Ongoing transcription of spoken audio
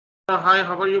Hi,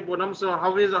 how are you, Poonam? So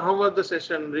how was the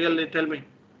session? Really, tell me.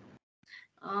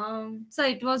 So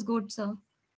it was good, sir.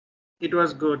 It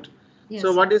was good. So Yes,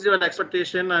 sir. what is your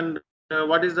expectation and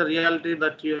what is the reality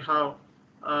that you have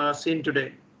seen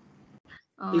today?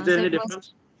 Is there So any it was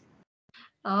difference?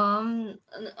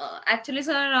 actually,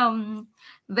 sir,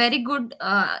 very good.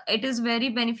 It is very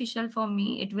beneficial for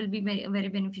me. It will be very, very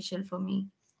beneficial for me.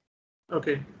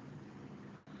 Okay.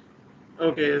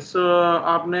 Okay so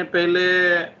आपने पहले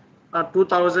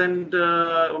 2000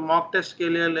 mock test के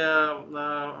लिए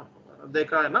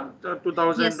देखा है ना, तो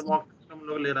 2000 Yes, sir. Mock test हम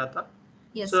लोग ले रहा था.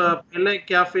 Yes, सो sir. पहले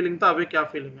क्या फीलिंग था, अभी क्या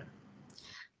फीलिंग है?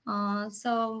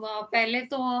 सो पहले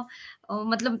तो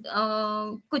मतलब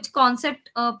कुछ कॉन्सेप्ट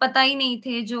पता ही नहीं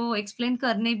थे जो एक्सप्लेन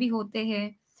करने भी होते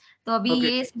हैं। तो अभी ओके.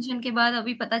 ये सेशन के बाद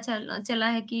अभी पता चला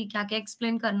है कि क्या-क्या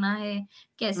एक्सप्लेन करना है,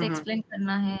 कैसे हम्म. एक्सप्लेन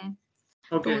करना है।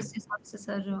 तो ओके. उस हिसाब से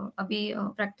सर अभी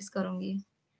प्रैक्टिस करूँगी।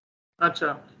 अच्छा,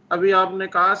 अभी आपने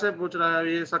कहाँ से पूछ रहा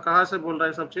है, ये कहाँ से बोल रहा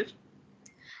है सब चीज?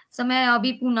 सर मैं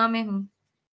अभी पूना में हूँ।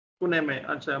 पुणे में?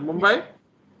 अच्छा, यस। मुंबई?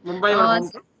 मुंबई और अ, होम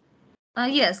स टाउन?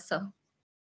 Yes sir.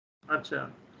 अच्छा.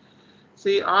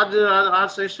 सी आज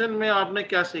सेशन में आपने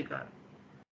क्या सीखा है?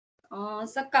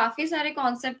 सर काफ़ी सारे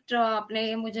कॉन्सेप्ट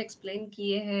आपने मुझे एक्सप्लेन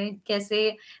किए हैं,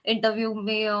 कैसे इंटरव्यू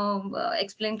में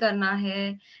एक्सप्लेन करना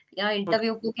है या ओके.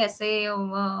 इंटरव्यू को कैसे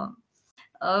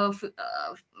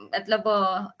मतलब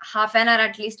half an hour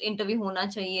at least interview होना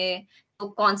चाहिए। तो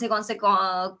कौन से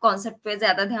कॉन्सेप्ट पे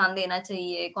ज़्यादा ध्यान देना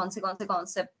चाहिए, कौन से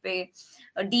कॉन्सेप्ट पे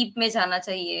डीप में जाना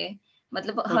चाहिए।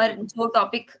 मतलब ओके. हर जो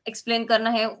टॉपिक एक्सप्लेन करना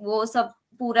है, वो सब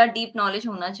पूरा डीप नॉलेज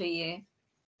होना चाहिए।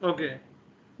 Okay.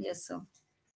 Yes sir.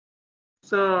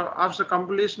 So after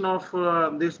completion of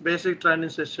this basic training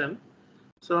session,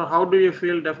 so how do you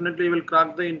feel? Definitely you will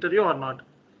crack the interview or not?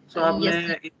 So आपने यस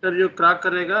सर। इंटरव्यू क्रैक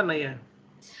करेगा नहीं है?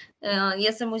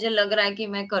 Yes sir, मुझे लग रहा है कि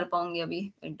मैं कर पाऊँगी अभी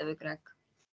इंटरव्यू क्रैक।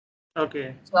 ओके.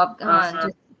 तो आप हाँ,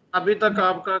 अभी तक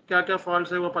आपका क्या क्या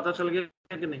फॉल्ट है वो पता चल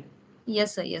गया कि नहीं?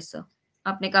 यस सर,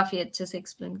 आपने काफ़ी अच्छे से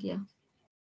एक्सप्लेन किया।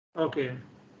 Okay.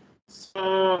 So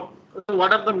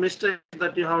what are the mistakes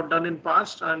that you have done in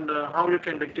past and how you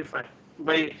can rectify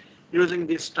by using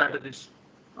these strategies?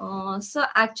 So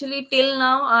actually till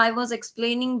now I was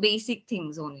explaining basic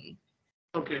things only.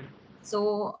 Okay. So,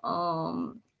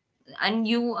 and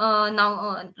you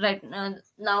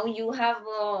now you have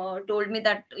told me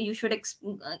that you should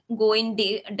go in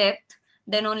depth.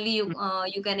 Then only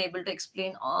you can able to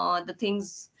explain the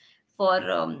things for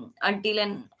until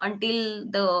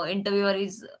the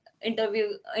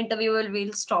interviewer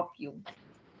will stop you.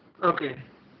 Okay.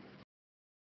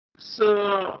 So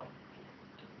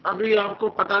अभी आपको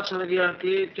पता चल गया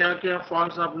कि क्या क्या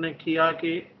false आपने किया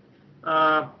कि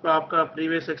आपका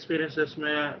प्रीवियस एक्सपीरियंसेस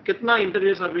में कितना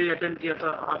इंटरव्यूज अभी अटेंड किया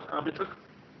था अभी तक?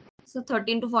 So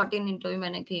 13 to 14 इंटरव्यू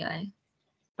मैंने किया है।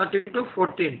 30 to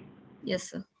 14. Yes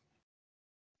sir.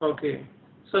 Okay.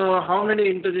 So how many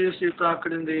interviews you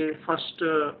cracked in the first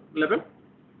level?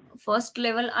 First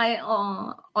level I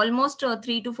ऑलमोst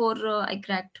 3 to 4 I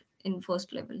cracked in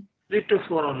first level. 3 to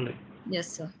 4 only. Yes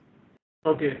sir.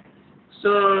 Okay.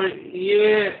 So ये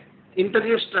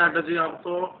interview strategy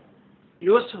आपको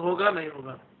use होगा नहीं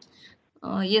होगा?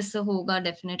 Yes होगा,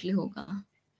 definitely होगा।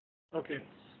 Okay.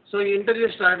 सो ये interview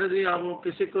strategy आप वो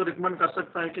किसी को रिकमेंड कर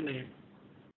सकता है कि नहीं?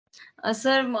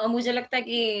 सर मुझे लगता है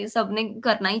कि सबने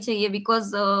करना ही चाहिए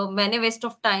बिकॉज़ मैंने वेस्ट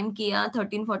ऑफ टाइम किया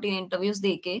 13-14 इंटरव्यूज़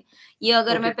देके। ये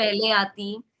अगर ओके. मैं पहले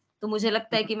आती, तो मुझे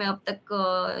लगता है कि मैं अब तक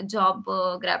जॉब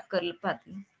ग्रैब कर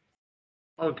पाती।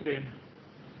 ओके.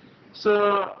 सो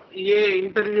ये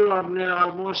इंटरव्यू आपने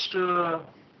ऑलमोस्ट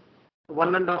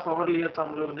 1.5 आवर लिया था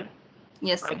हम लोग ने.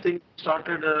 Yes I sir. Think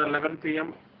started 11 PM.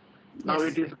 Now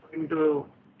yes. It is going to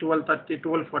 12:30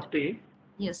 12:40.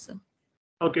 Yes sir.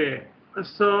 Okay.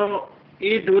 सो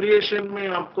ये ड्यूरेशन में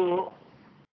आपको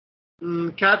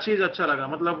क्या चीज अच्छा लगा,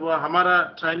 मतलब हमारा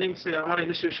ट्रेनिंग से, हमारे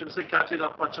इंस्टीट्यूशन से क्या चीज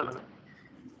आपको अच्छा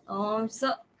लगा?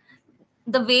 Sir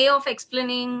the way of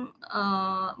explaining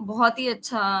बहुत ही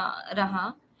अच्छा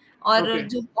रहा और ओके.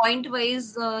 जो पॉइंट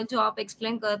वाइज़ जो आप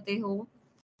एक्सप्लेन करते हो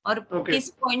और ओके. किस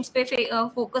पॉइंट्स पे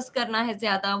फोकस करना है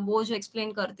ज़्यादा, वो जो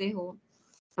एक्सप्लेन करते हो,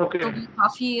 ओके. तो वो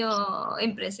काफ़ी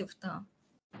इम्प्रेसिव था।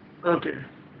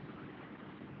 ओके.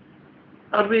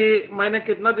 अभी मैंने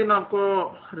कितना दिन आपको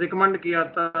रिकमेंड किया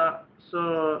था सो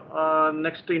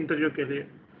नेक्स्ट इंटरव्यू के लिए?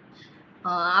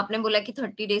 आपने बोला कि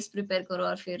 30 डेज़ प्रिपेयर करो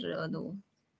और फिर दो।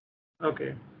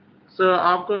 ओके. सो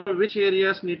आपको विच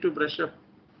areas need to brush up?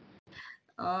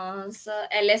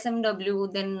 LSMW,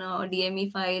 then DME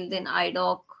file, then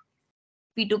IDOC,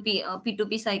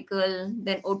 P2P cycle,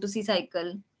 then O2C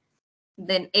cycle,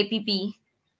 then APP,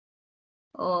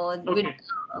 with okay.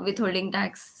 withholding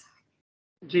tax.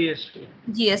 GST.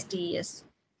 GST, yes.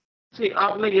 See,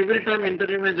 आपने every time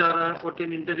interview में जा रहा है,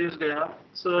 14 interviews गया,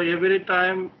 so every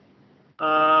time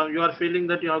you are feeling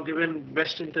that you have given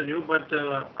best interview, but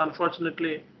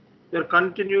unfortunately, your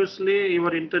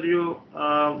interview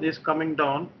is coming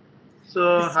down.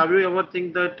 So Yes. have you ever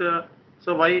think that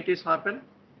so why it is happen?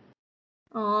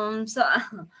 So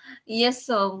yes,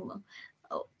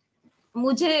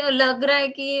 मुझे लग रहा है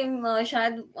कि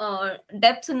शायद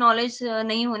depth knowledge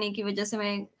नहीं होने की वजह से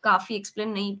मैं काफ़ी एक्सप्लेन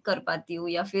नहीं कर पाती हूँ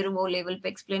या फिर वो लेवल पे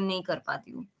एक्सप्लेन नहीं कर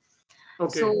पाती हूँ।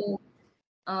 Okay.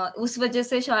 सो उस वजह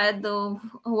से शायद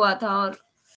हुआ था और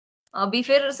अभी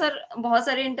फिर सर बहुत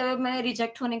सारे इंटरव्यू में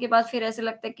रिजेक्ट होने के बाद फिर ऐसे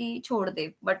लगता है कि छोड़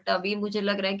दे, बट अभी मुझे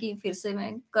लग रहा है कि फिर से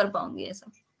मैं कर पाऊँगी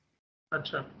ऐसा।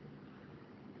 अच्छा,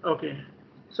 ओके।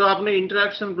 सो आपने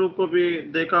इंटरेक्शन ग्रुप को भी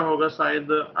देखा होगा शायद,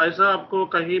 ऐसा आपको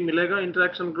कहीं मिलेगा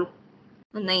इंटरेक्शन ग्रुप,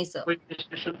 नहीं सर, कोई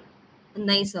डिस्कशन?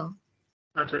 नहीं सर।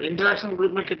 अच्छा, इंटरेक्शन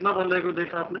ग्रुप में कितना बंदे को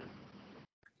देखा आपने?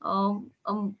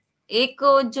 एक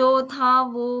जो था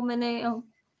वो मैंने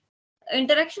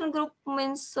इंटरेक्शन ग्रुप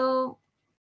मीन्स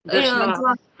जस्ट जो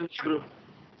नाउ ग्रुप।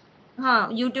 हाँ,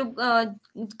 यूट्यूब का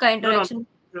No, no. Interaction.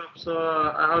 So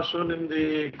I have shown in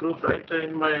the group, right,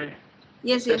 in my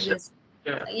yes, yes, session. Yes,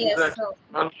 Yeah, yes, interaction.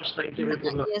 Almost 90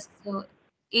 people. Yes,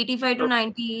 85 to Okay.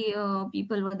 90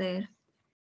 people were there.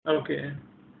 Okay.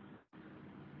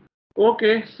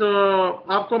 Okay. So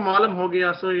आपको मालूम हो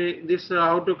गया. So this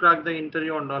how to crack the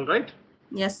interview and all, right?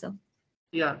 Yes, sir.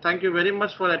 Yeah. Thank you very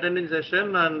much for attending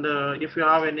session. And if you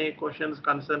have any questions,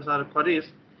 concerns, or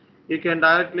queries, you can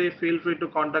directly feel free to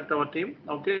contact our team.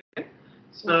 Okay.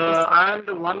 So Okay, sir.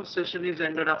 and one session is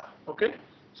ended up. Okay.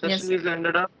 Yes, Session sir. is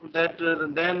ended up. That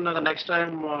then the next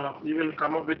time you will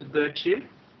come up with the sheet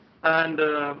and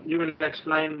you will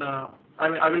explain.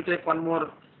 I will take one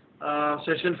more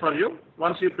session for you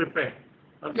once you prepare.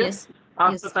 Okay. Yes,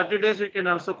 After yes, 30 days, you can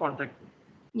also contact me.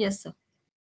 yes, sir.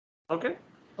 Okay.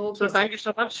 Okay, So sir. thank you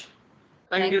so much.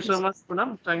 Thank you Thank you, so sir. much,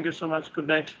 Poonam. Thank you so much. Good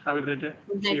night. Have a great day.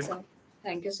 Good See night, you. sir.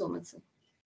 Thank you so much, sir.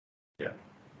 Yeah.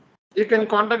 You can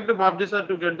contact the Bhavji sir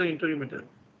to get the interview material.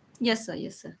 Yes, sir.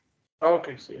 Yes, sir.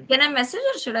 Okay. See you. Can I message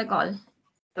or should I call?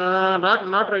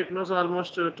 Not right now. So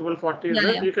almost 12:40 is Yeah,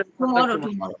 it? yeah. You can contact Tomorrow,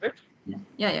 tomorrow. tomorrow. Right? Yeah,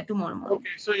 yeah, yeah. Tomorrow morning.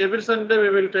 Okay. So every Sunday we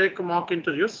will take mock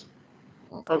interviews.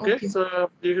 Okay. Okay. So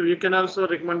you can also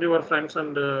recommend your friends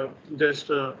and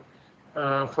just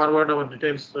forward our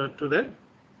details to them.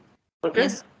 Okay.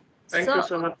 Yes, Thank you sir.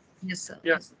 so much. Yes, sir.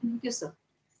 Yeah. Yes. Thank you, sir.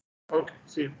 Okay.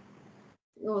 See you.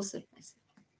 Oh, sir. Nice.